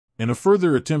In a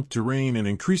further attempt to rein in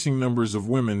increasing numbers of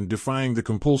women defying the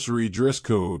compulsory dress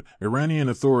code, Iranian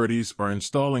authorities are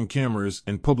installing cameras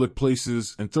in public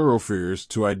places and thoroughfares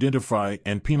to identify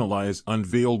and penalize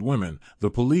unveiled women, the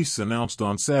police announced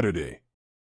on Saturday.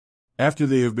 After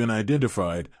they have been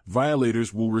identified,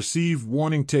 violators will receive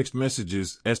warning text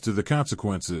messages as to the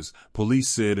consequences, police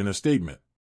said in a statement.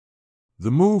 The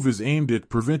move is aimed at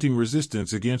preventing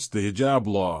resistance against the hijab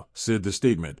law, said the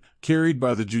statement, carried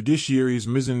by the judiciary's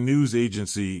Mizan news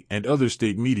agency and other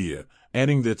state media,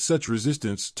 adding that such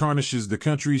resistance tarnishes the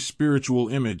country's spiritual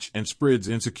image and spreads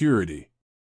insecurity.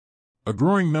 A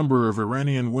growing number of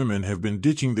Iranian women have been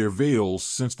ditching their veils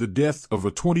since the death of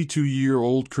a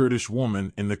 22-year-old Kurdish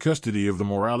woman in the custody of the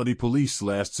morality police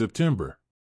last September.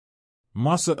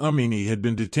 Mahsa Amini had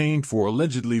been detained for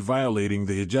allegedly violating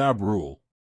the hijab rule.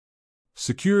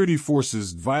 Security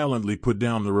forces violently put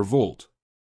down the revolt.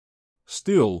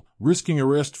 Still, risking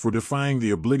arrest for defying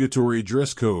the obligatory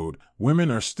dress code, women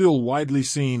are still widely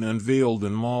seen unveiled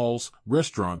in malls,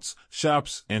 restaurants,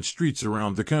 shops, and streets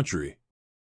around the country.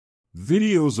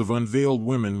 Videos of unveiled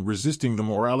women resisting the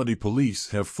morality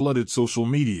police have flooded social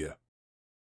media.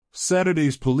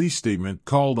 Saturday's police statement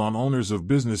called on owners of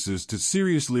businesses to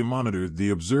seriously monitor the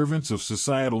observance of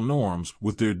societal norms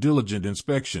with their diligent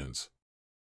inspections.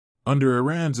 Under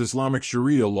Iran's Islamic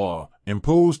Sharia law,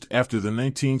 imposed after the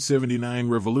 1979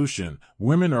 revolution,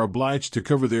 women are obliged to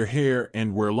cover their hair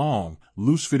and wear long,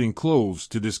 loose-fitting clothes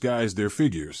to disguise their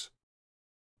figures.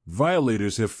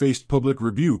 Violators have faced public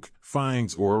rebuke,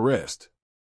 fines, or arrest.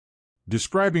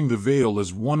 Describing the veil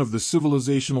as one of the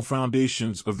civilizational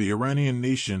foundations of the Iranian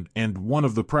nation and one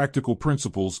of the practical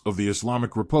principles of the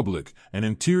Islamic Republic, an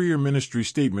Interior Ministry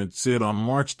statement said on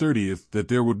March 30 that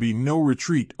there would be no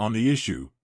retreat on the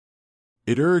issue.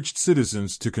 It urged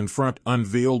citizens to confront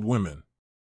unveiled women.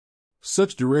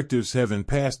 Such directives have in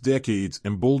past decades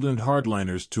emboldened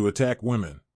hardliners to attack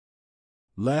women.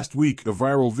 Last week, a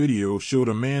viral video showed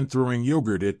a man throwing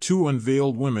yogurt at two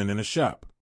unveiled women in a shop.